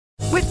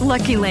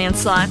Lucky Land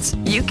Slots,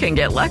 you can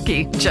get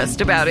lucky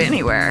just about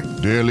anywhere.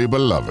 Dearly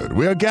beloved,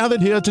 we are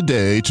gathered here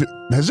today to...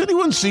 Has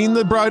anyone seen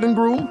the bride and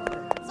groom?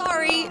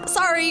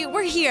 Sorry,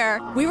 we're here.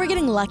 We were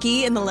getting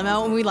lucky in the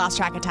limo and we lost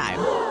track of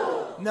time.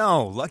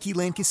 No, Lucky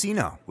Land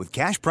Casino, with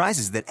cash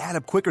prizes that add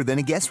up quicker than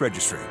a guest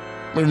registry.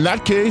 In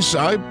that case,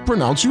 I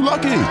pronounce you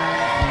lucky.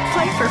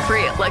 Play for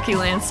free at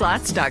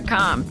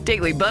LuckyLandSlots.com.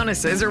 Daily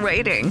bonuses are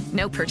waiting.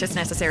 No purchase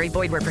necessary.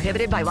 Void where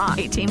prohibited by law.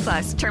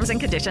 18+. Terms and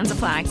conditions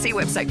apply. See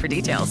website for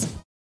details.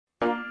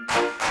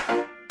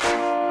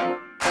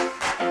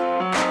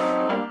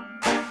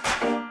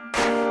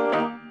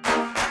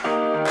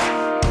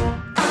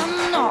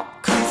 I'm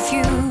not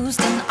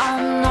confused and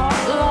I'm not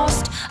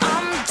lost.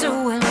 I'm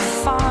doing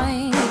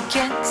fine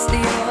against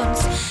the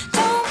odds.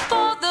 Don't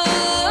bother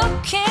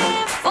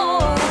looking for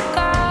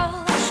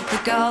the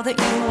girl that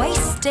you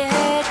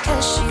wasted,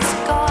 'cause she's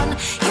gone.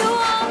 You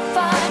won't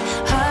find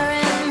her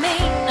and me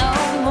no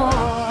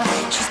more.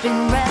 She's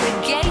been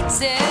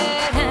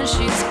relegated and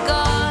she's gone.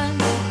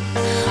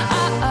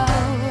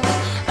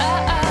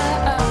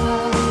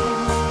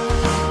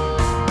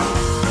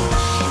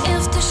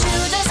 If the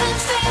shoe doesn't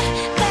fit,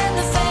 then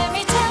the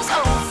fairy tale's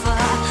over.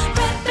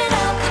 Rip it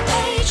out the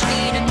page,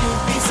 need a new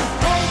piece of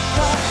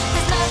paper.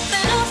 There's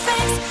nothing to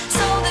fix,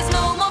 so there's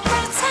no more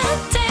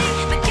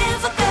pretending. But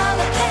give a girl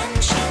a pen,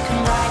 she can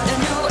write a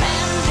new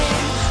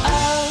ending.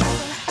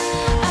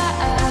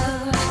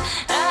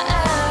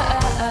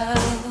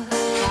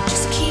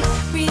 Just keep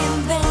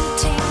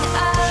reinventing.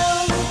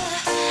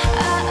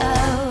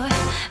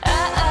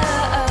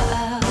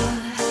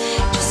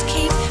 Just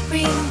keep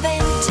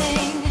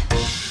reinventing.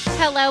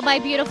 Hello, my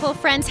beautiful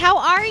friends. How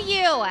are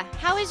you?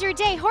 How is your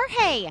day?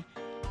 Jorge,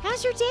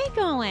 how's your day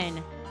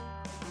going?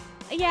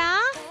 Yeah?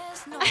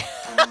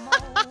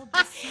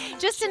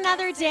 Just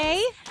another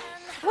day?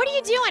 What are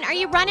you doing? Are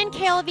you running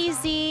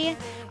KLVZ?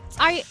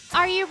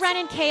 Are you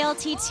running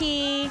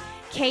KLTT,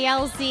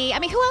 KLZ? I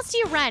mean, who else do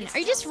you run? Are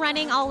you just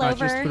running all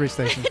over? Just 3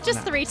 stations. Just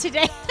 3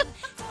 today.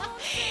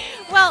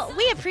 Well,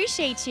 we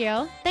appreciate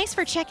you. Thanks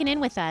for checking in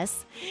with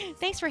us.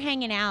 Thanks for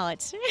hanging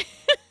out.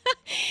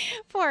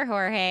 Poor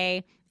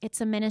Jorge. It's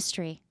a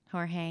ministry,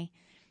 Jorge.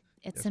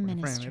 It's Yes, a my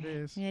friend, ministry. it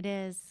is. It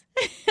is.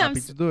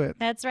 Happy to do it.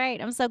 That's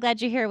right. I'm so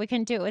glad you're here. We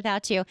couldn't do it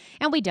without you.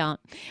 And we don't.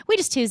 We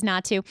just choose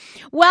not to.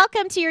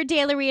 Welcome to your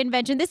daily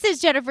reinvention. This is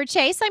Jennifer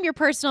Chase. I'm your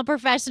personal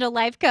professional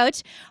life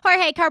coach.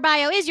 Jorge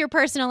Carballo is your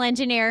personal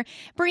engineer.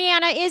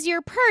 Brianna is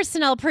your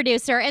personal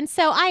producer. And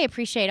so I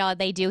appreciate all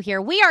they do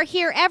here. We are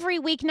here every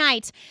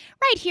weeknight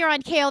right here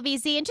on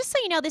KLVZ. And just so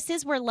you know, this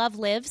is where love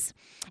lives.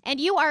 And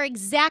you are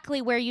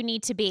exactly where you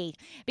need to be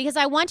because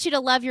I want you to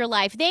love your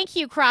life. Thank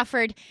you,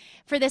 Crawford,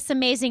 for this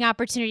amazing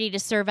opportunity to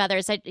serve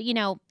others, and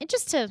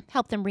just to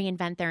help them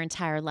reinvent their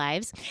entire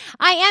lives.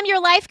 I am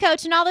your life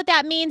coach, and all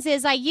that means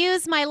is I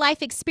use my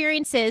life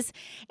experiences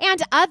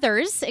and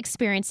others'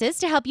 experiences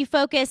to help you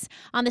focus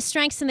on the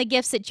strengths and the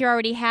gifts that you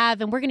already have,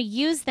 and we're going to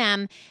use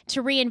them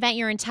to reinvent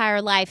your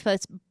entire life,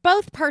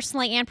 both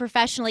personally and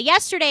professionally.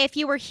 Yesterday, if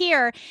you were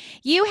here,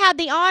 you had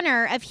the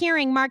honor of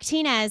hearing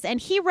Martinez, and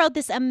he wrote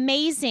this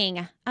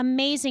amazing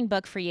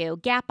book for you,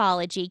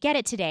 Gapology. Get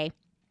it today.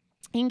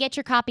 You can get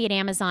your copy at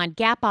Amazon,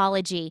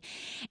 Gapology.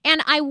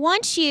 And I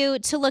want you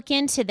to look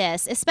into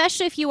this,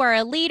 especially if you are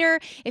a leader,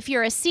 if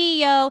you're a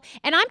CEO,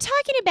 and I'm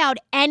talking about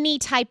any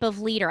type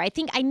of leader. I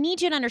think I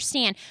need you to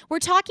understand, we're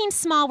talking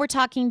small, we're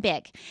talking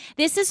big.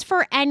 This is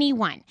for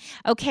anyone,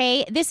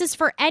 okay? This is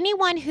for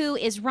anyone who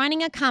is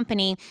running a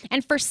company,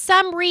 and for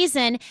some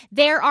reason,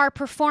 there are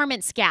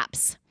performance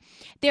gaps.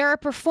 There are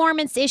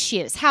performance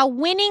issues. How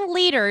winning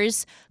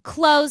leaders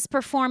close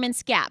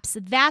performance gaps.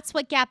 That's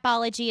what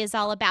Gapology is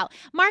all about.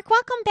 Mark,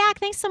 welcome back.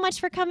 Thanks so much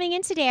for coming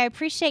in today. I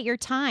appreciate your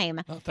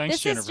time. Oh, thanks,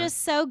 Jennifer. This is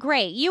just so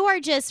great. You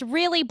are just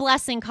really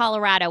blessing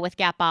Colorado with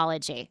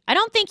Gapology. I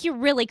don't think you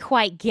really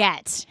quite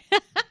get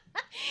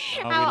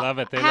We love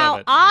it. They love how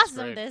it.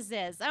 awesome this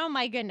is. Oh,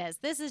 my goodness.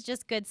 This is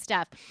just good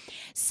stuff.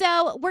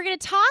 So we're going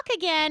to talk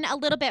again a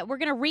little bit. We're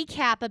going to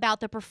recap about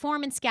the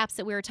performance gaps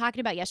that we were talking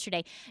about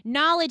yesterday,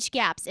 knowledge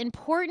gaps,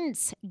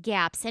 importance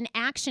gaps, and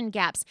action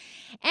gaps.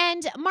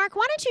 And Mark,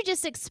 why don't you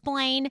just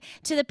explain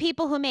to the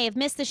people who may have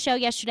missed the show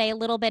yesterday a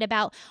little bit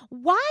about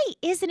why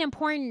is it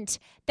important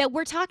that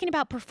we're talking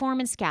about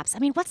performance gaps? I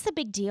mean, what's the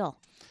big deal?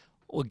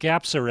 Well,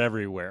 gaps are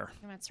everywhere.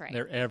 That's right.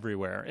 They're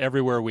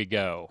everywhere we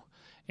go.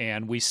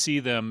 And we see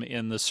them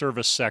in the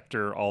service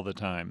sector all the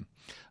time,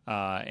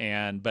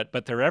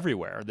 but they're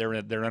everywhere. They're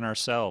in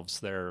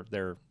ourselves.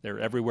 They're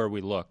everywhere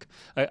we look.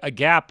 A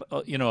gap,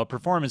 a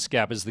performance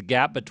gap, is the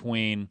gap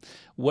between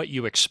what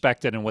you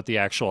expected and what the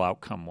actual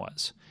outcome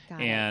was.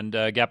 And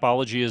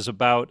Gapology is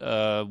about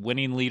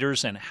winning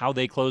leaders and how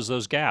they close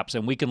those gaps,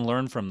 and we can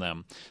learn from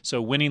them.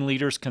 So winning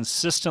leaders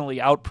consistently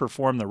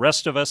outperform the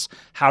rest of us.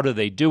 How do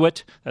they do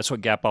it? That's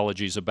what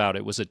Gapology is about.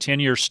 It was a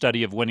 10-year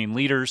study of winning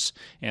leaders,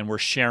 and we're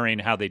sharing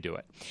how they do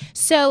it.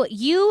 So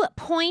you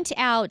point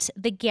out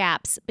the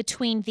gaps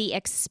between the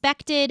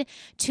expected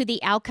to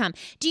the outcome.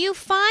 Do you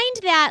find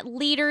that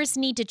leaders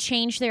need to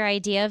change their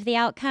idea of the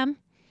outcome?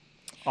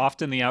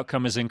 Often the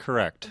outcome is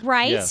incorrect.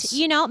 Right? Yes.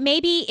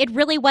 Maybe it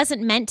really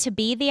wasn't meant to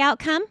be the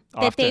outcome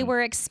that they Often.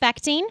 were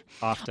expecting.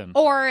 Often.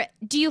 Or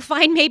do you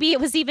find maybe it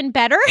was even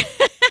better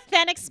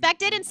than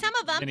expected? And some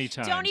of them Many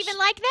times. don't even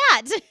like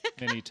that.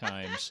 Many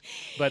times.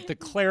 But the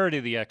clarity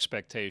of the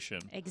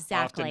expectation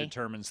Exactly. often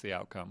determines the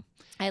outcome.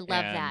 I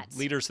love And that.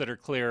 leaders that are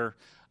clear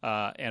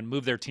and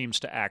move their teams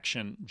to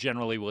action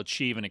generally will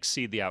achieve and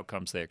exceed the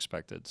outcomes they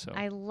expected. So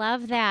I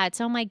love that.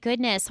 Oh, my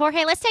goodness.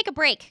 Jorge, let's take a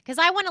break because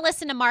I want to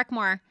listen to Mark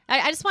more.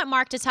 I just want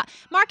Mark to talk.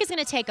 Mark is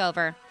going to take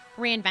over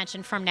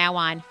Reinvention from now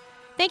on.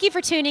 Thank you for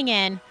tuning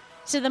in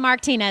to the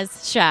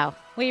Martinez Show.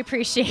 We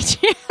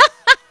appreciate you.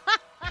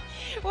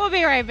 We'll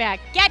be right back.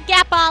 Get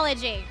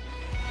Gapology.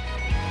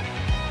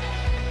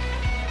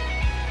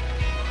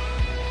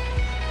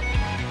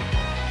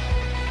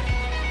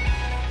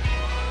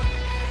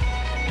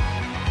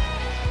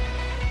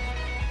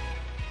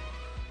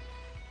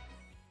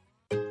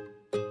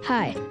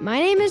 Hi, my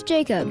name is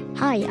Jacob.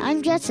 Hi,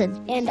 I'm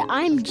Jetson. And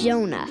I'm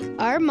Jonah.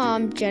 Our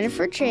mom,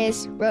 Jennifer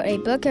Chase, wrote a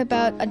book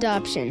about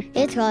adoption.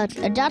 It's called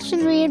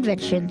Adoption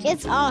Reinvention.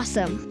 It's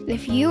awesome.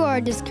 If you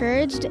are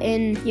discouraged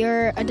in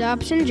your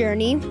adoption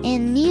journey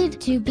and need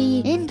to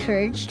be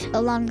encouraged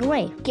along the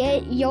way,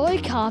 get your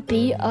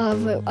copy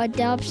of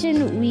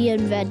Adoption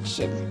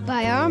Reinvention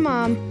by our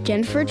mom,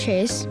 Jennifer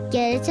Chase.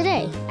 Get it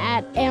today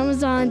at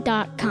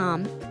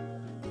Amazon.com.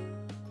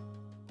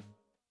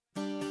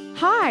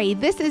 Hi,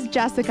 this is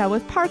Jessica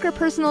with Parker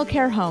Personal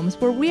Care Homes,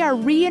 where we are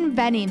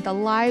reinventing the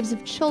lives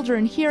of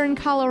children here in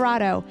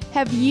Colorado.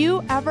 Have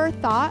you ever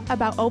thought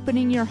about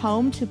opening your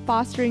home to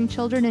fostering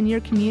children in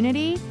your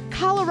community?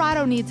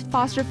 Colorado needs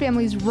foster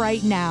families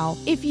right now.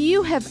 If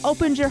you have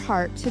opened your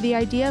heart to the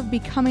idea of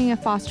becoming a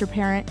foster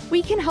parent,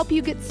 we can help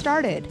you get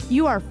started.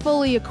 You are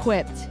fully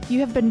equipped.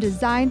 You have been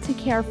designed to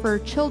care for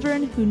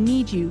children who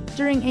need you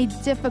during a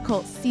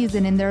difficult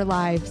season in their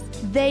lives.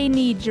 They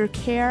need your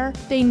care,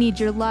 they need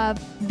your love,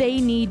 they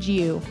need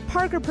you.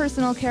 Parker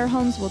Personal Care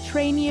Homes will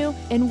train you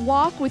and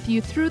walk with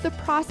you through the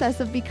process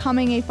of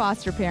becoming a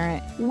foster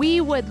parent.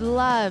 We would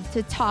love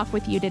to talk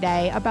with you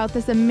today about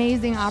this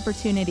amazing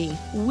opportunity.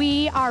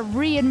 We are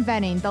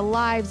reinventing the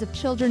lives of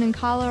children in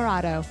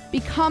Colorado.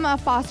 Become a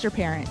foster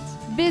parent.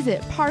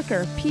 Visit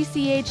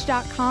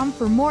parkerpch.com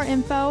for more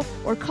info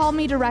or call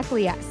me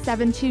directly at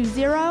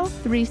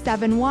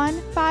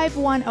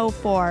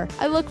 720-371-5104.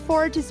 I look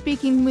forward to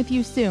speaking with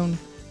you soon.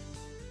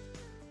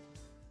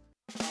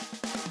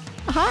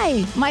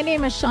 Hi, my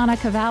name is Shauna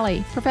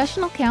Cavalli,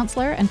 professional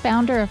counselor and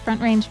founder of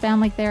Front Range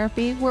Family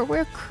Therapy, where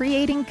we're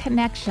creating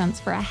connections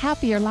for a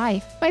happier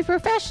life. My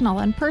professional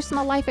and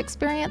personal life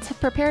experience have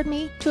prepared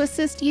me to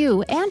assist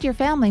you and your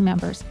family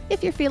members.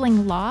 If you're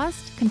feeling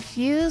lost,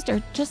 confused,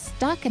 or just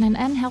stuck in an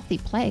unhealthy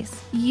place,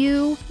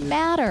 you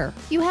matter.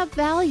 You have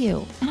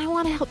value, and I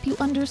want to help you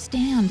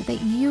understand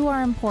that you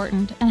are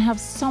important and have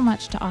so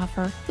much to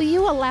offer. Will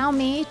you allow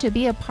me to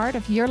be a part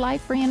of your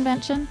life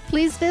reinvention?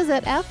 Please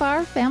visit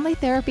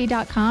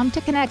frfamilytherapy.com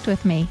to connect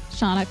with me,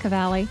 Shauna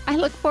Cavalli. I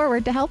look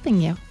forward to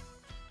helping you.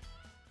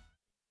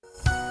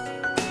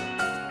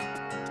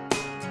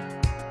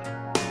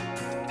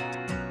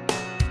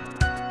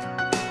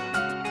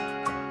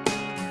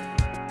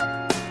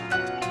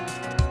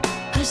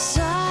 I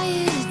saw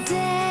you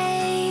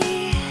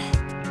today,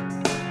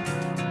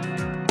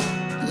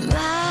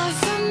 my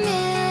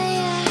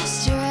familiar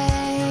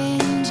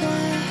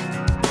stranger.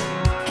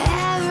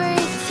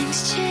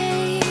 Everything's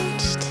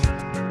changed.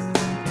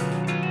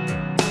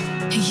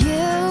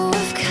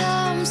 You've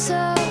come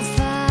so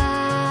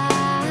far.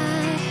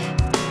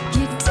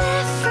 You're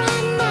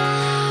different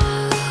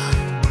now.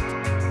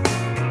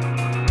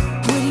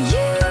 Would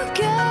you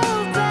go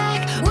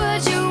back?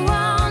 Would you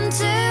want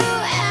to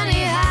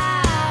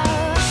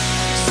anyhow?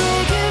 Say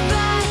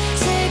goodbye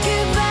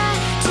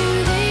to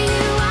the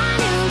you I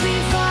knew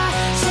before.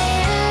 Say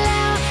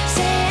hello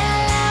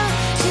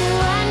to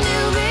a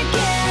new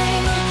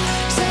beginning.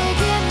 Say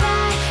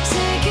goodbye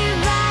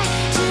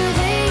to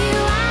the you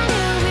I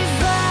knew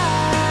before.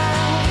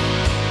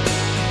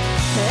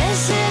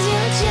 This is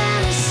your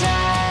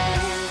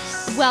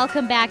Genesis.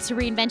 Welcome back to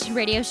Reinvention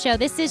Radio Show.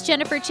 This is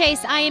Jennifer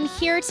Chase. I am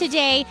here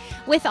today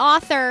with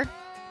author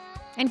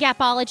and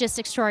gapologist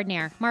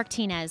extraordinaire, Mark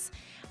Tinez.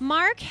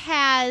 Mark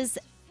has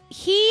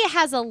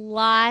a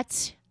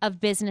lot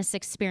of business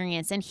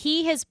experience, and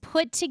he has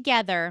put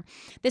together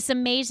this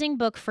amazing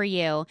book for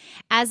you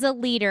as a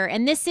leader,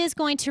 and this is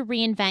going to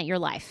reinvent your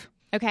life.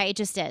 Okay, it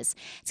just is.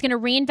 It's going to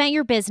reinvent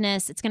your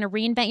business. It's going to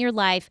reinvent your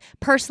life,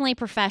 personally,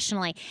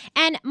 professionally.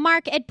 And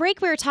Mark, at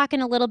break, we were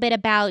talking a little bit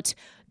about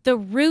the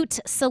root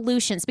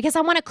solutions because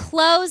I want to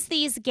close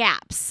these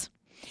gaps.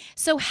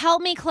 So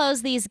help me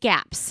close these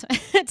gaps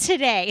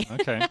today.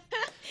 Okay.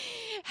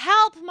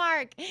 Help,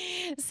 Mark.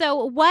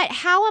 So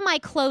how am I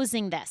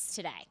closing this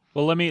today?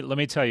 Well, let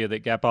me tell you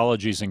that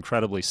gapology is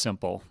incredibly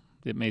simple.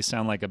 It may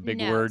sound like a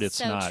big word. It's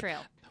so not. True.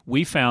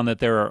 We found that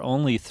there are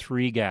only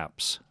 3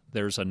 gaps.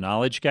 There's a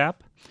knowledge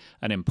gap,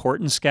 an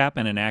importance gap,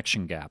 and an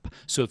action gap.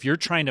 So if you're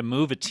trying to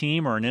move a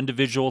team or an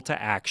individual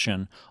to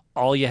action,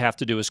 All you have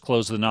to do is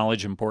close the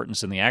knowledge,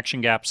 importance, and the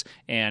action gaps,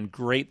 and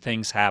great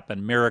things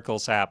happen.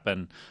 Miracles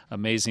happen.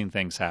 Amazing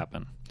things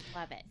happen.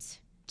 Love it.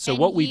 So and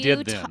what we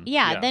did then.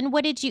 Then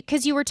what did you,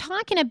 because you were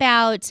talking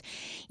about,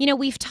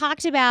 we've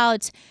talked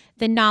about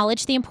the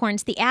knowledge, the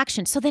importance, the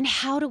action. So then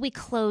how do we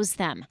close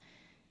them?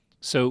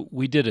 So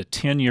we did a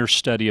 10-year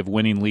study of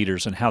winning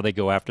leaders and how they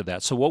go after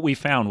that. So what we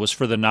found was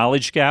for the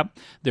knowledge gap,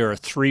 there are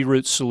 3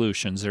 root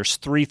solutions. There's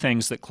 3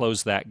 things that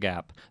close that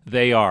gap.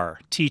 They are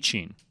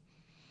teaching,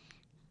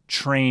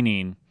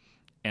 training,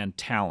 and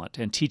talent.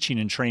 And teaching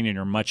and training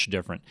are much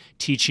different.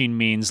 Teaching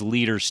means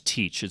leaders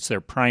teach. It's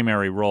their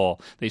primary role.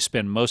 They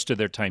spend most of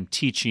their time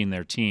teaching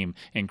their team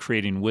and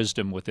creating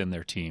wisdom within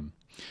their team.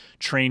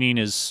 Training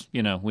is,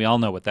 we all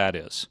know what that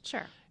is.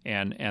 Sure.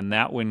 And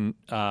that one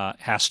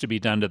has to be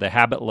done to the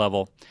habit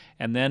level.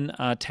 And then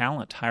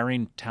talent,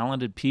 hiring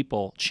talented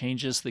people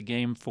changes the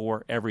game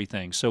for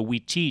everything. So we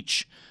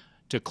teach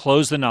to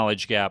close the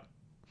knowledge gap,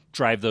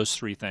 drive those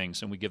 3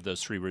 things, and we give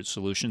those 3 root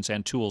solutions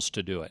and tools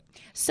to do it.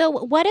 So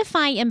what if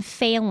I am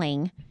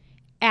failing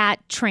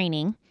at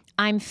training,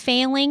 I'm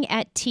failing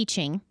at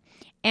teaching,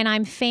 and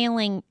I'm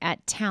failing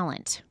at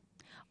talent?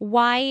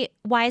 Why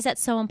is that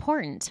so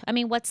important? I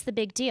mean, what's the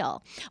big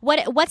deal?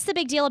 What's the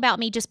big deal about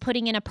me just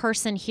putting in a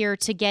person here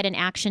to get an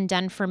action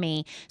done for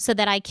me so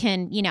that I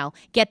can,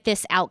 get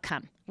this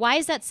outcome? Why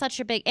is that such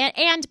a big...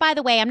 And by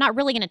the way, I'm not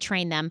really going to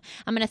train them.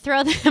 I'm going to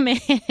throw them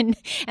in,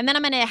 and then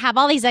I'm going to have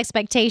all these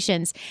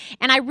expectations.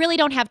 And I really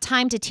don't have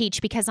time to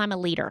teach because I'm a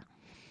leader.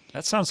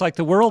 That sounds like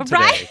the world today.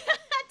 Right?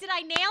 Did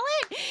I nail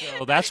it?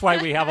 So that's why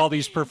we have all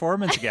these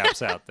performance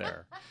gaps out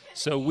there.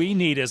 So we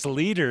need, as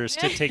leaders,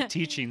 to take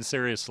teaching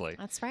seriously.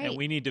 That's right. And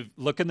we need to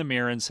look in the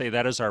mirror and say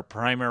that is our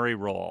primary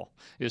role,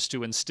 is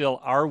to instill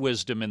our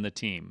wisdom in the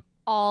team.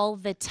 All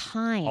the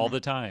time. All the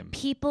time.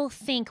 People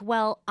think,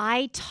 well,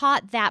 I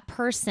taught that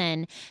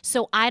person,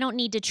 so I don't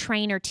need to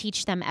train or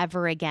teach them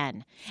ever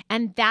again.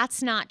 And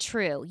that's not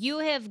true. You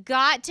have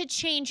got to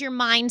change your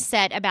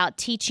mindset about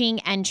teaching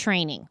and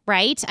training,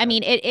 right? I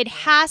mean, it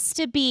has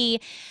to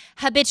be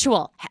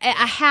habitual,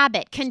 a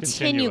habit,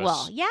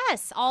 continual.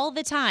 Yes, all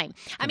the time.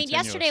 I mean,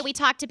 yesterday we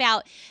talked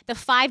about the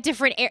 5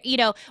 different,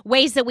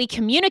 ways that we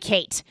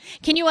communicate.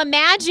 Can you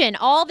imagine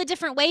all the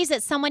different ways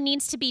that someone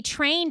needs to be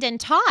trained and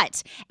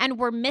taught? And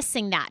we're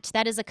missing that.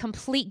 That is a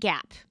complete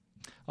gap.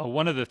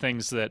 One of the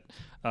things that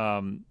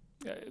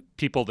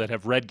people that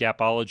have read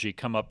Gapology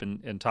come up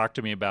and talk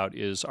to me about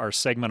is our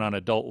segment on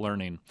adult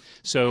learning.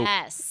 So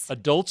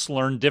adults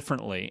learn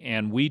differently,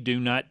 and we do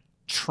not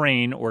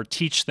train or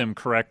teach them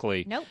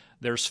correctly. Nope.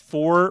 There's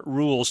 4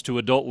 rules to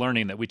adult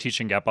learning that we teach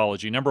in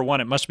Gapology. Number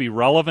 1, it must be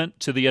relevant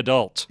to the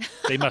adult.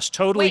 They must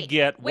totally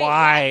get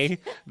why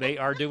they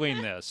are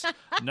doing this.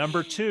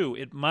 Number 2,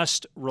 it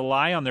must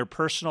rely on their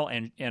personal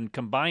and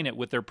combine it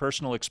with their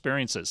personal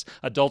experiences.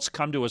 Adults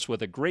come to us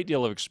with a great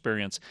deal of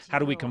experience. How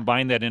do we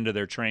combine that into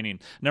their training?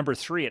 Number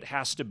 3, it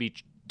has to be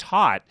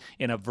taught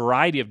in a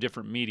variety of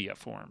different media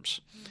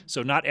forms.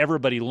 So not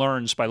everybody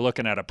learns by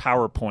looking at a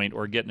PowerPoint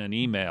or getting an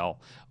email.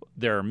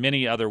 There are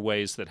many other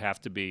ways that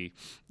have to be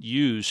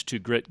used to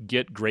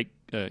get great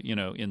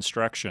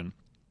instruction.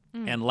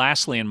 And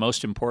lastly, and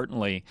most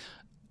importantly,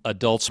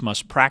 adults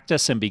must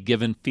practice and be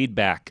given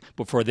feedback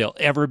before they'll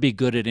ever be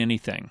good at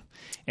anything.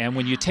 And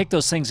when you take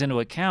those things into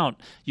account,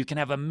 you can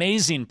have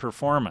amazing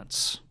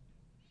performance.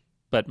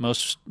 But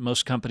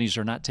most companies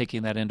are not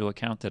taking that into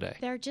account today.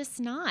 They're just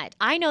not.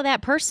 I know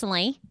that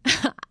personally.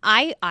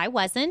 I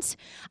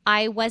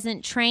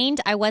wasn't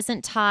trained. I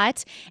wasn't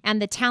taught.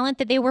 And the talent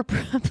that they were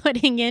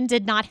putting in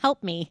did not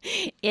help me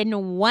in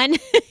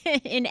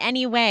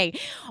any way.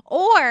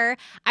 Or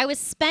I was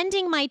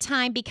spending my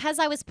time because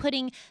I was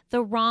putting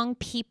the wrong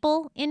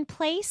people in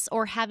place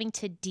or having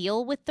to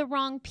deal with the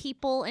wrong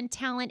people and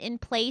talent in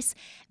place.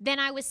 Then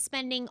I was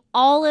spending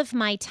all of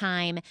my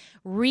time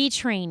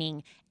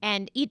retraining.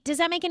 And does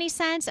that make any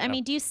sense? I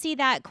mean, do you see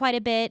that quite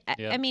a bit?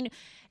 I mean,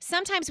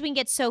 sometimes we can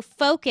get so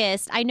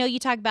focused. I know you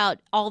talk about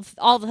all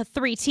the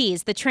 3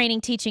 T's, the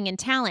training, teaching, and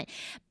talent.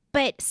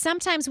 But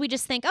sometimes we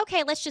just think,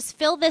 okay, let's just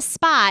fill this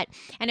spot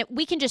and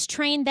we can just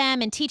train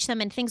them and teach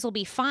them and things will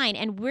be fine.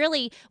 And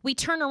really, we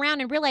turn around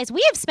and realize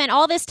we have spent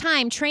all this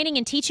time training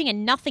and teaching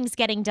and nothing's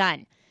getting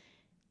done.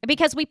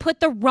 Because we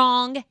put the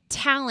wrong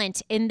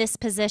talent in this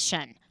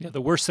position. Yeah, the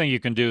worst thing you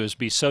can do is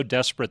be so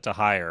desperate to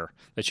hire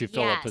that you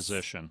fill a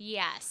position.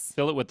 Yes.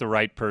 Fill it with the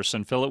right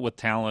person, fill it with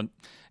talent,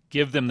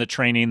 give them the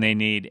training they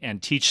need, and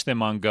teach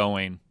them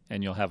ongoing,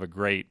 and you'll have a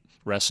great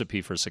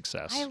recipe for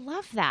success. I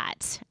love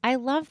that. I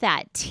love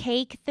that.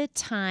 Take the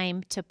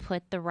time to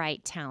put the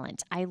right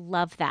talent. I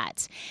love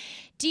that.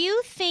 Do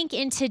you think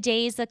in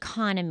today's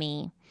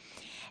economy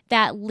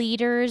that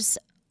leaders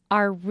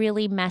are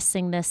really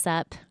messing this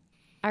up?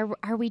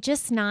 Are we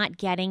just not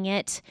getting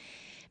it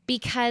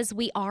because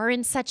we are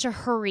in such a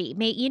hurry?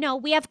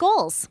 We have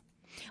goals.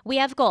 We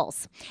have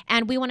goals,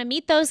 and we want to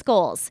meet those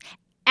goals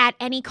at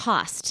any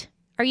cost.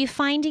 Are you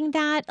finding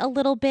that a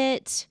little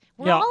bit?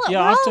 We're all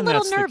a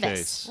little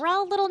nervous. We're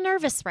all a little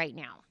nervous right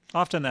now.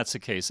 Often that's the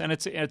case. And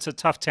it's a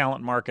tough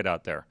talent market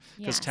out there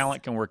because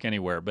talent can work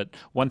anywhere. But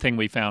one thing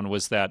we found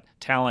was that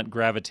talent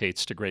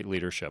gravitates to great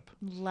leadership.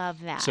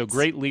 Love that. So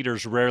great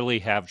leaders rarely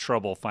have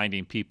trouble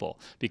finding people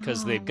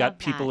because they've got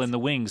people in the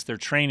wings. They're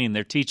training,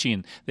 they're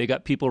teaching. They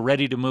got people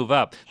ready to move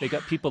up. They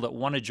got people that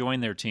want to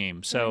join their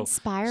team. So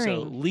inspiring.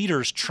 So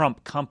leaders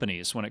trump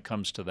companies when it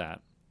comes to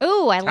that.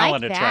 Oh, I like that.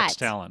 Talent attracts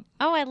talent.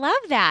 Oh, I love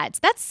that.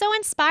 That's so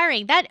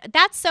inspiring.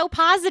 That's so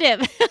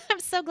positive. I'm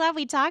so glad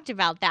we talked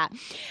about that.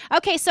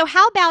 Okay, so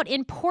how about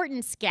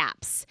importance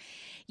gaps?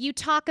 You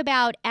talk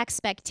about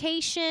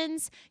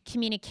expectations,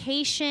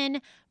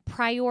 communication,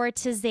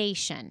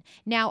 prioritization.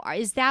 Now,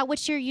 is that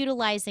what you're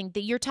utilizing?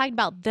 That you're talking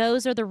about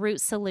those are the root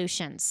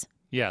solutions?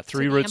 Yeah,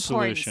 3 root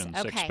solutions,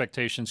 okay.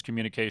 Expectations,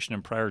 communication,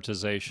 and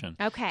prioritization.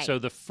 Okay. So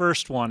the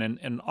first one,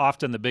 and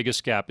often the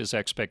biggest gap, is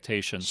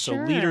expectations.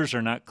 Sure. So leaders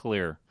are not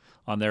clear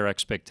on their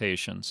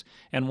expectations.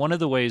 And one of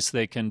the ways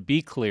they can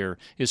be clear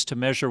is to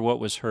measure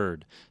what was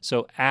heard.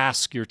 So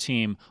ask your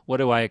team, what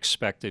do I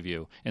expect of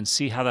you? And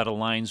see how that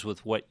aligns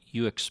with what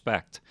you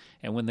expect.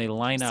 And when they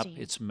line up,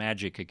 it's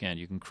magic again.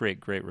 You can create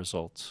great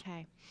results.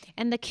 Okay.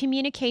 And the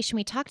communication,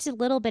 we talked a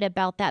little bit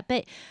about that,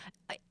 but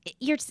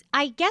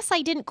I guess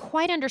I didn't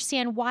quite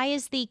understand, why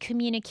is the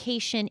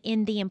communication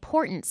in the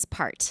importance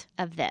part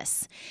of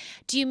this?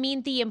 Do you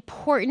mean the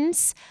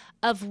importance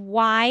of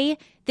why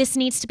this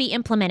needs to be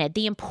implemented,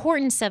 the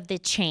importance of the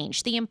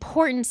change, the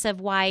importance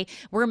of why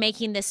we're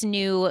making this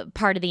new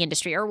part of the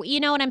industry? Or, you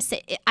know what I'm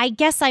saying? I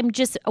guess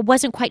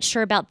wasn't quite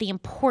sure about the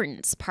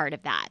importance part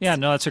of that. Yeah,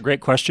 no, that's a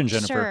great question,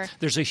 Jennifer. Sure.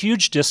 There's a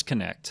huge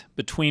disconnect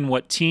between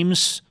what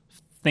teams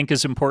think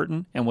is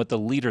important and what the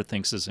leader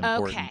thinks is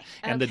important. Okay.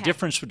 And the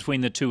difference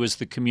between the two is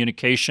the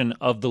communication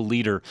of the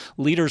leader.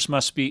 Leaders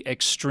must be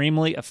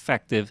extremely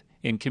effective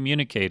in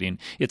communicating.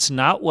 It's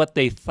not what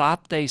they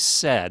thought they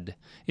said,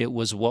 it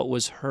was what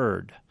was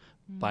heard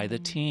by the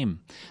team.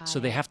 So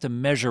they have to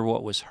measure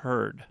what was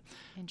heard.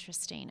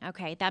 Interesting.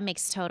 Okay, that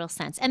makes total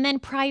sense. And then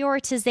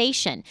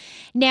prioritization.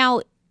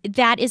 Now,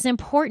 that is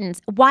important.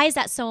 Why is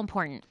that so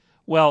important?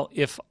 Well,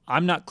 if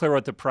I'm not clear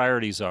what the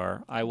priorities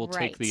are, I will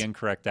take the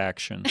incorrect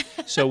action.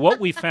 So what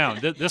we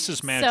found, this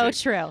is magic.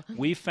 So true.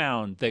 We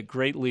found that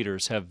great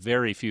leaders have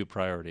very few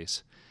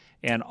priorities.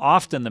 And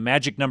often the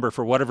magic number,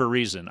 for whatever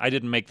reason, I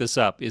didn't make this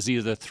up, is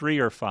either 3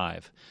 or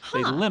 5.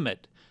 They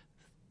limit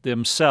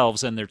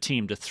themselves and their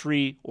team to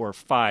 3 or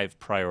 5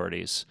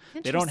 priorities.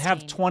 They don't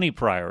have 20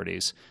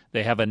 priorities.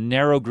 They have a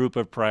narrow group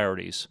of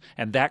priorities,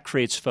 and that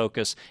creates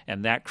focus,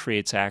 and that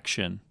creates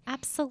action.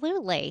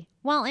 Absolutely.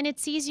 Well, and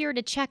it's easier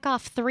to check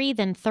off 3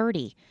 than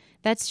 30.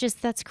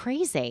 That's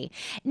crazy.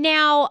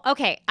 Now,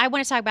 okay, I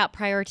want to talk about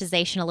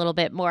prioritization a little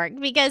bit more,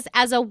 because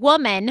as a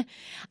woman,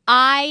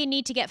 I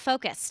need to get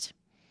focused.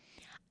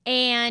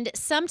 And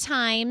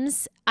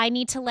sometimes I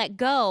need to let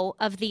go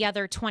of the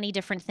other 20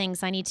 different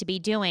things I need to be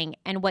doing.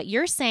 And what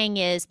you're saying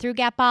is, through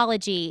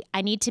Gapology,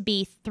 I need to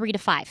be 3 to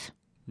 5.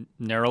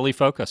 Narrowly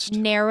focused.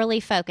 Narrowly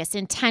focused,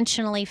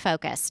 intentionally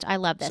focused. I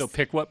love this. So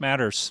pick what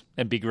matters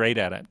and be great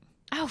at it.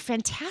 Oh,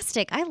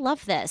 fantastic. I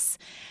love this.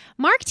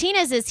 Mark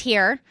Tinez is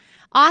here,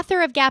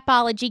 author of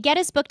Gapology. Get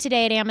his book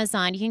today at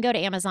Amazon. You can go to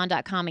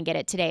Amazon.com and get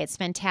it today. It's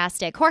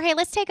fantastic. Jorge,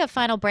 let's take a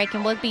final break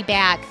and we'll be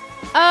back.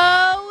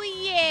 Oh,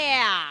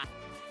 yeah.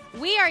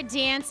 We are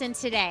dancing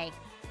today.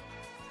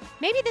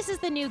 Maybe this is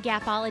the new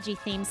Gapology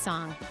theme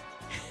song.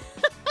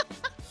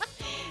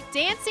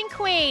 Dancing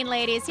Queen,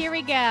 ladies. Here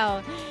we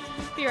go.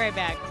 Be right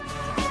back.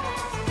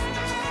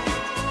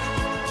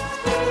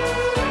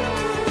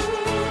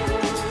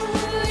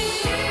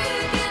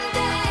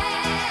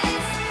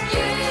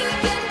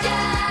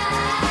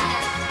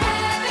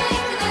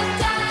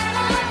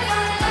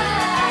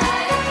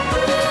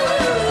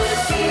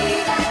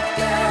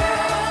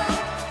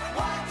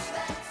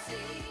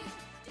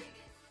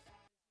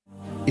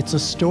 It's a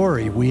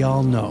story we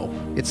all know.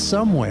 It's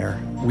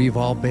somewhere we've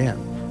all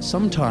been.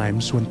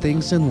 Sometimes when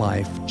things in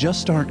life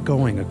just aren't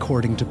going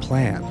according to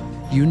plan,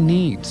 you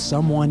need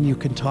someone you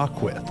can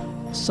talk with,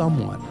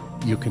 someone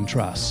you can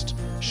trust.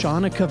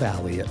 Shauna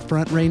Cavalli at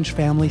Front Range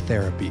Family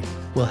Therapy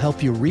will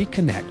help you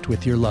reconnect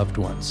with your loved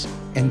ones,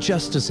 and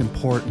just as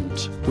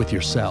important, with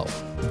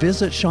yourself.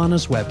 Visit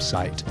Shauna's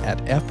website at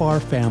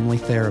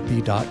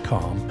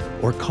frfamilytherapy.com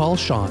or call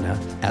Shauna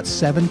at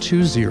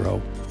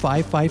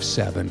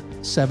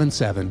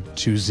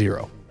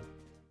 720-557-7720.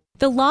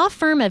 The law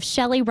firm of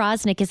Shelley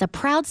Rosnick is a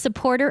proud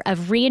supporter of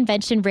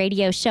Reinvention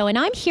Radio Show, and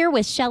I'm here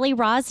with Shelley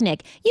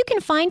Rosnick. You can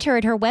find her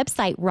at her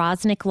website,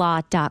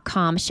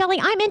 rosnicklaw.com. Shelley,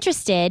 I'm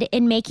interested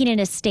in making an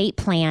estate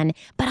plan,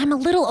 but I'm a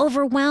little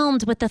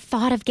overwhelmed with the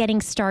thought of getting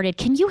started.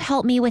 Can you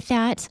help me with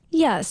that?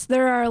 Yes,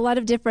 there are a lot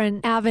of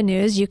different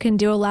avenues. You can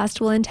do a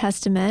last will and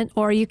testament,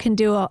 or you can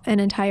do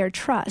an entire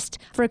trust.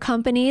 For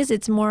companies,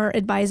 it's more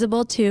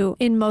advisable to,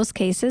 in most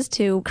cases,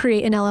 to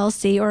create an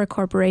LLC or a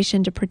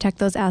corporation to protect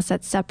those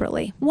assets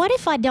separately. What what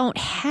if I don't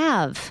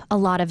have a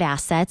lot of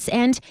assets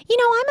and,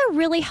 I'm a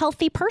really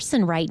healthy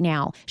person right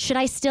now? Should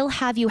I still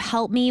have you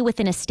help me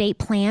with an estate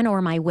plan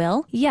or my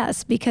will?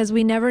 Yes, because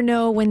we never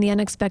know when the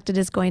unexpected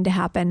is going to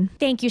happen.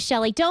 Thank you,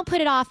 Shelley. Don't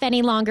put it off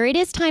any longer. It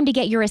is time to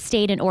get your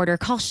estate in order.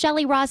 Call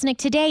Shelley Rosnick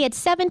today at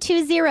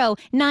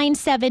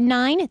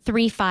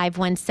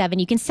 720-979-3517.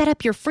 You can set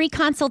up your free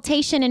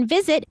consultation and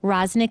visit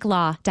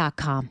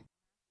rosnicklaw.com.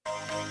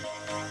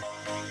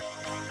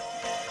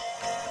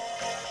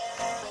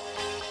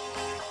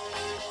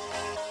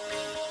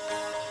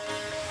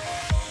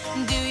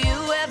 Do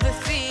you ever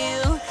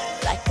feel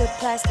like a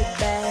plastic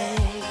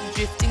bag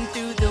drifting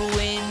through the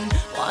wind,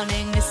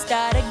 wanting to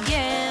start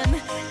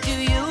again? Do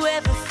you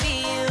ever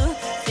feel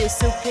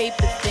so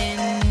paper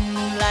thin,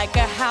 like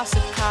a house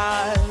of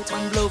cards,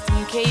 one blow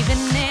from caving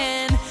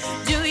in?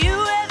 Do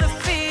you ever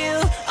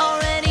feel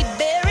already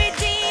buried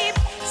deep,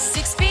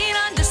 6 feet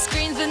under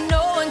screens, but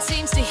no one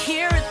seems to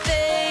hear a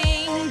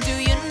thing?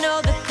 Do you know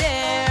that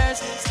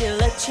there's still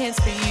a chance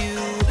for you,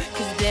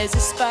 'cause there's a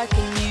spark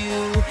in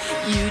you?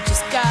 You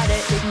just gotta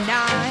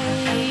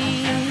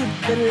ignite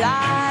the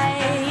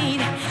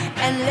light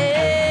and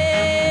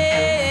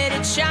let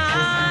it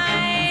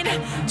shine.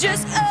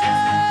 Just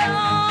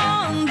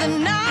own the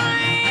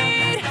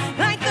night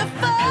like the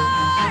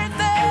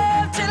 4th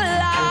of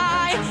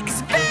July.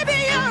 'Cause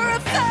baby, you're a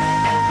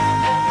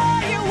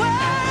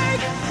firework.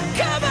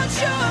 Come on,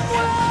 show 'em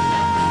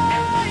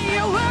what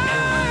you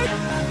work.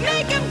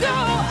 Make 'em go,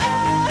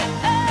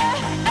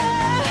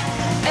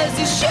 as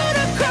you shoot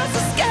across the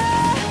sky.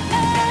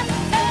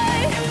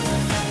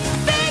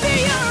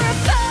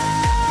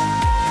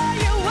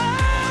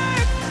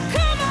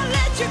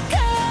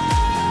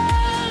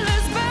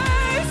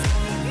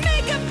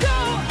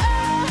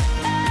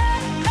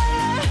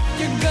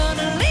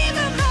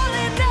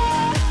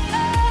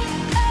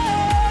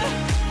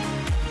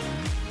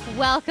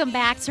 Welcome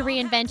back to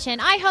Reinvention.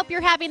 I hope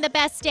you're having the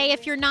best day.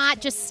 If you're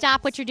not, just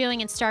stop what you're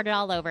doing and start it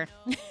all over.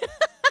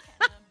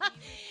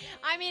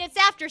 I mean, it's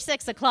after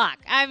 6 o'clock.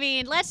 I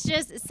mean, let's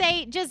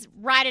just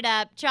write it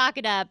up, chalk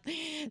it up,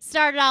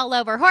 start it all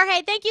over.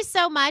 Jorge, thank you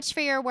so much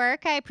for your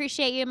work. I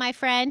appreciate you, my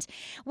friend.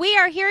 We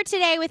are here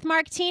today with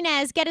Mark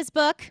Tinez. Get his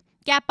book,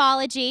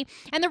 Gapology.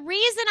 And the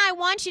reason I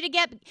want you to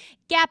get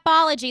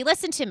Gapology,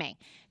 listen to me,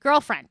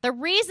 girlfriend, the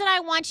reason I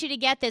want you to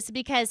get this is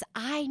because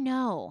I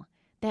know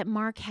that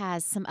Mark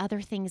has some other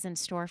things in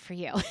store for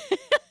you.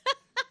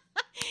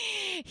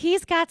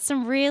 He's got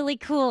some really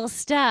cool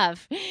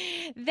stuff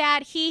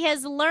that he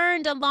has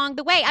learned along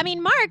the way. I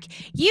mean, Mark,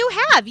 you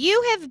have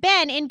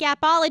been in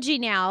Gapology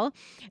now,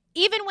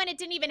 even when it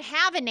didn't even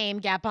have a name,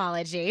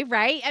 Gapology,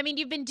 right? I mean,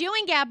 you've been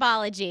doing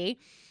Gapology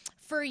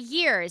for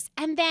years.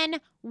 And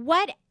then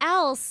what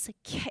else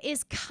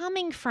is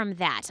coming from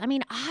that? I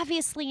mean,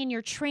 obviously in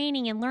your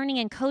training and learning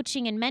and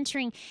coaching and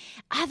mentoring,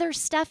 other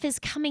stuff is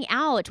coming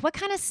out. What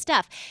kind of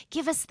stuff?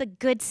 Give us the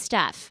good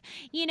stuff.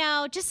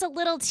 Just a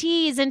little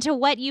tease into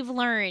what you've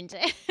learned.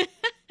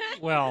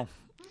 Well,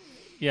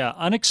 yeah,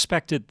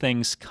 unexpected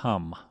things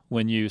come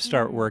when you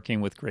start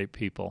working with great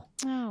people.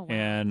 Oh, wow.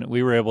 And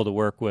we were able to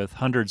work with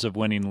hundreds of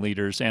winning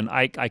leaders. And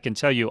I can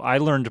tell you, I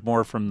learned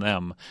more from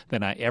them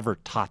than I ever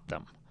taught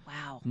them.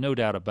 Wow. No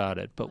doubt about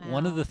it. But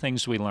one of the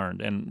things we learned,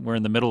 and we're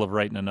in the middle of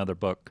writing another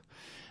book,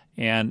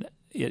 and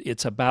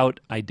it's about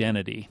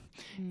identity.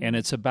 And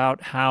it's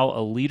about how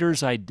a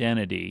leader's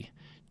identity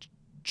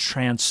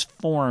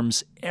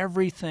transforms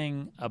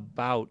everything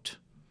about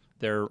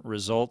their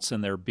results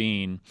and their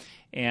being,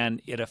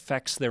 and it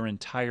affects their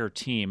entire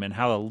team, and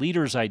how a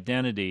leader's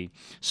identity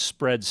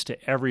spreads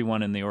to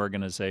everyone in the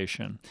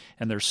organization.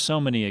 And there's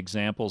so many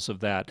examples of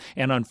that.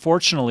 And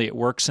unfortunately, it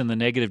works in the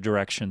negative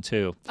direction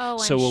too. Oh,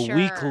 so I'm a sure.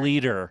 weak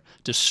leader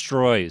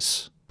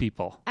destroys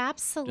people.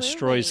 Absolutely.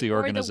 Destroys the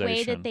organization. Or the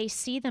way that they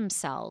see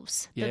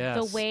themselves. Yes.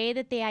 The way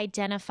that they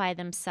identify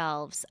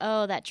themselves.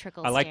 Oh, that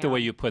trickles I like down. the way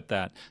you put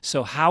that.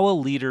 So how a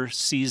leader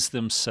sees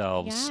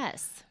themselves,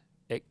 Yes.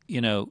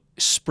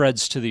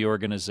 spreads to the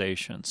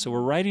organization. So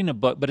we're writing a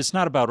book, but it's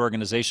not about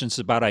organizations, it's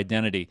about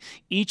identity.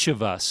 Each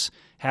of us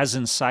has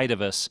inside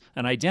of us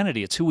an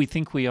identity. It's who we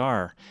think we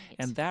are. Right.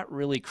 And that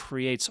really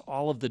creates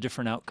all of the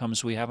different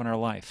outcomes we have in our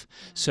life.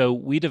 So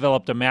we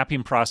developed a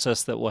mapping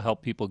process that will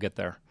help people get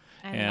there.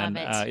 I love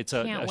it. It's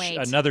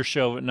another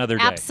show, another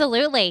day.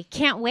 Absolutely.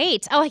 Can't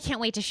wait. Oh, I can't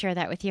wait to share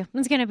that with you.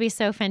 It's going to be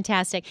so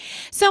fantastic.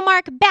 So,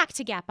 Mark, back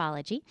to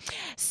Gapology.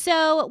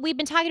 So we've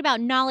been talking about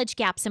knowledge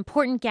gaps,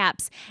 important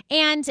gaps,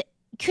 and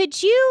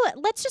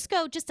let's just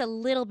go just a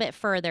little bit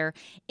further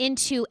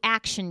into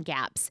action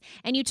gaps.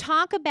 And you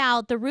talk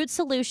about the root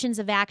solutions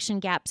of action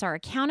gaps are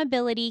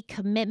accountability,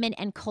 commitment,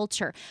 and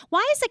culture.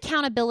 Why is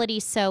accountability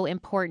so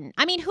important?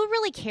 I mean, who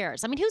really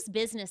cares? I mean, whose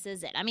business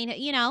is it? I mean,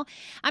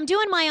 I'm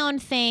doing my own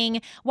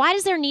thing. Why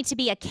does there need to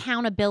be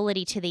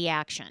accountability to the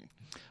action?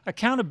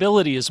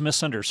 Accountability is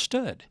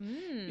misunderstood.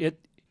 It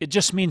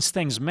just means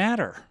things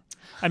matter.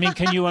 I mean,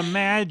 can you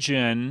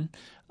imagine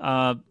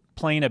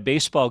playing a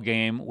baseball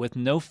game with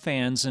no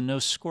fans and no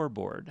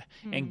scoreboard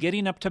and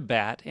getting up to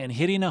bat and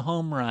hitting a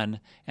home run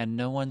and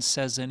no one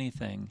says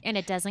anything. And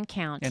it doesn't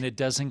count. And it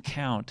doesn't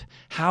count.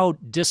 How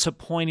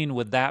disappointing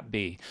would that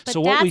be? But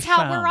so that's what we how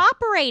found, we're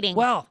operating.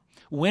 Well,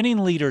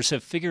 winning leaders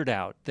have figured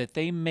out that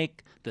they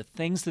make the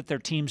things that their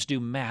teams do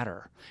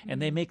matter,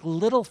 and they make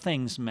little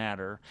things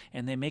matter,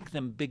 and they make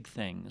them big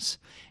things.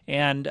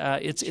 And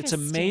it's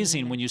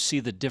amazing when you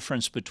see the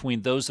difference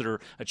between those that are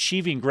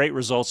achieving great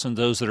results and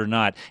those that are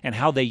not, and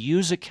how they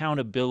use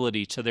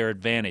accountability to their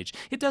advantage.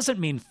 It doesn't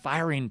mean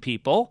firing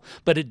people,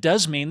 but it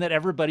does mean that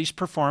everybody's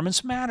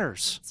performance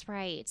matters. That's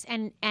right.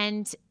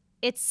 And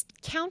it's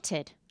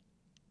counted.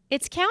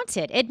 It's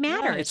counted. It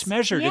matters. Yeah, it's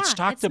measured. Yeah, it's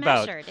talked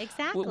about. Measured.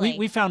 Exactly.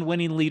 We found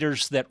winning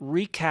leaders that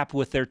recap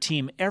with their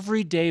team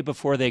every day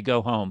before they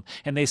go home.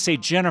 And they say,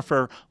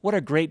 Jennifer, what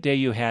a great day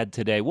you had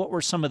today. What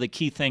were some of the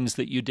key things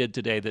that you did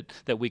today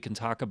that we can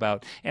talk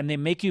about? And they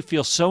make you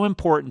feel so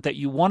important that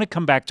you want to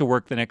come back to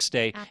work the next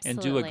day and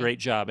do a great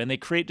job. And they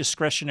create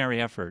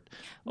discretionary effort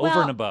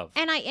over and above.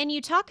 And you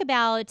talk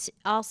about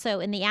also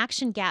in the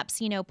action gaps,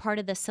 part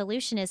of the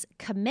solution is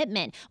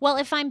commitment. Well,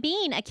 if I'm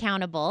being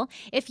accountable,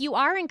 if you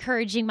are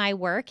encouraging my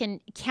work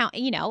and count,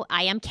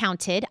 I am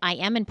counted, I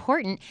am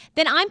important,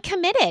 then I'm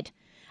committed.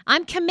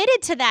 I'm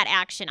committed to that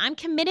action. I'm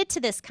committed to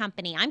this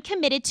company. I'm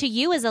committed to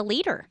you as a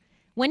leader.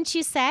 Wouldn't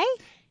you say?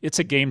 It's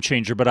a game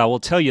changer, but I will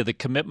tell you the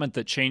commitment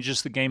that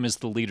changes the game is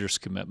the leader's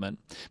commitment.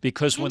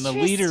 Because when the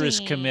leader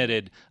is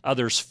committed,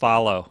 others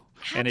follow.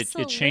 And it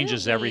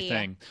changes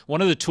everything.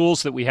 One of the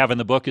tools that we have in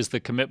the book is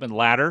the commitment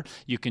ladder.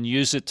 You can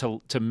use it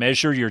to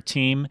measure your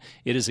team.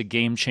 It is a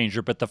game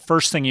changer. But the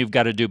first thing you've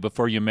got to do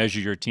before you measure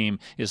your team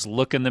is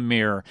look in the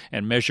mirror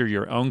and measure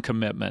your own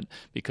commitment,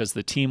 because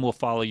the team will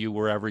follow you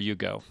wherever you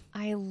go.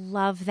 I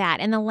love that.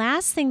 And the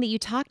last thing that you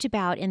talked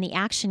about in the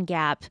action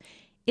gap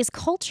is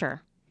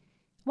culture.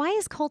 Why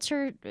is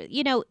culture,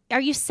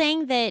 are you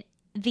saying that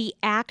the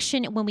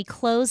action, when we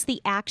close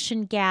the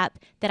action gap,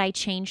 that I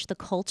change the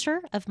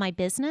culture of my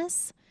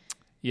business?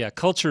 Yeah,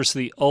 culture is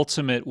the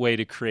ultimate way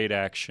to create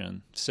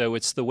action. So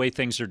it's the way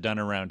things are done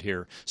around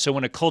here. So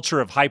in a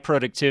culture of high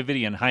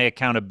productivity and high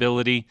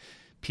accountability,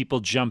 people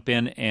jump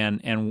in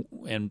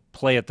and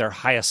play at their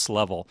highest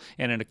level.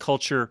 And in a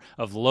culture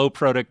of low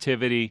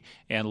productivity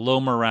and low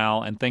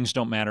morale and things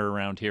don't matter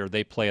around here,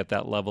 they play at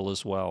that level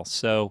as well.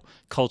 So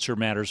culture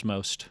matters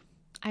most.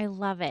 I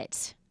love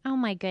it. Oh,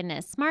 my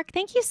goodness. Mark,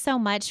 thank you so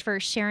much for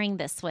sharing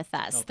this with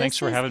us. Thanks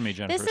for having me,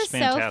 Jennifer. This is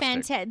fantastic. so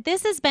fantastic.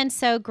 This has been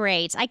so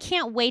great. I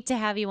can't wait to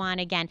have you on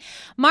again.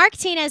 Mark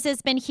Tinez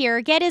has been here.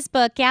 Get his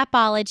book,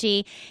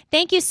 Gapology.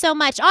 Thank you so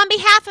much. On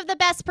behalf of the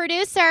best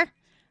producer,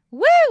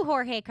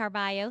 Jorge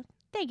Carballo,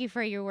 thank you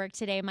for your work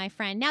today, my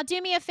friend. Now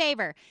do me a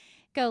favor.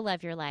 Go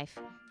love your life.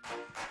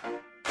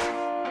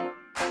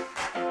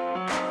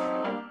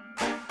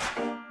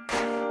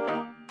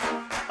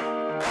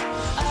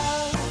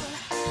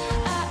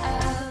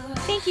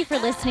 Thank you for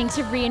listening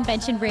to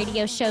Reinvention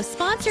Radio Show,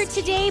 sponsored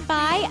today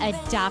by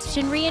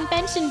Adoption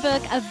Reinvention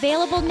Book,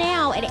 available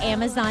now at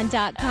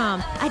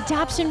Amazon.com.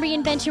 Adoption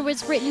Reinvention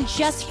was written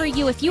just for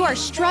you. If you are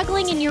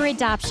struggling in your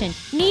adoption,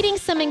 needing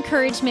some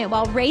encouragement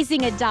while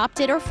raising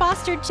adopted or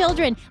fostered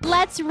children,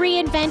 let's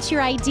reinvent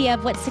your idea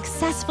of what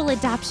successful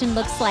adoption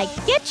looks like.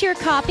 Get your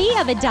copy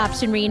of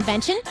Adoption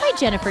Reinvention by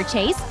Jennifer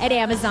Chase at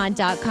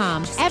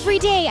Amazon.com. Every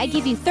day, I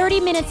give you 30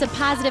 minutes of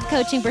positive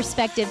coaching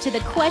perspective to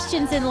the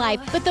questions in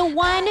life, but the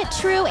one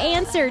true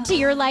answer to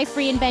your life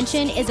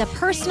reinvention is a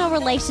personal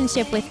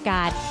relationship with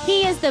God.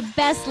 He is the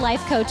best life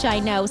coach I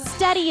know.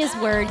 Study His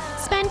Word,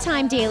 spend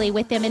time daily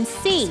with Him, and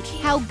see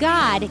how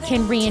God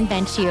can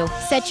reinvent you.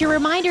 Set your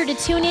reminder to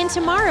tune in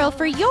tomorrow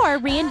for your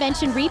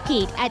Reinvention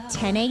Repeat at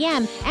 10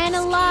 a.m. and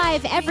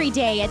live every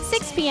day at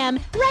 6 p.m.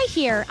 right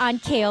here on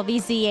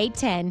KLVZ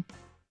 810.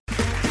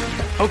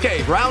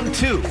 Okay, round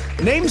two.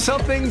 Name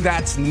something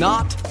that's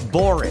not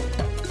boring.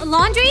 A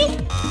laundry?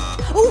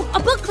 Ooh, a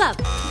book club.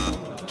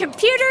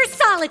 Computer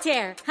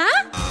solitaire,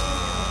 huh?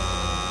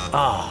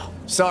 Ah,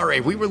 oh, sorry,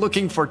 we were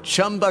looking for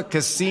Chumba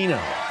Casino.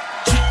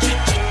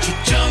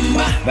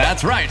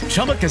 That's right,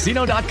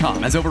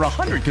 ChumbaCasino.com has over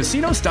 100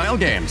 casino-style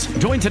games.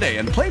 Join today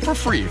and play for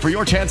free for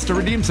your chance to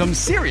redeem some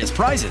serious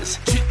prizes.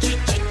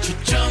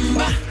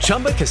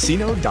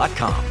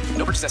 ChumbaCasino.com.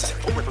 No purchase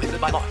necessary. Void where prohibited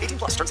by law. 18+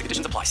 terms and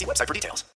conditions apply. See website for details.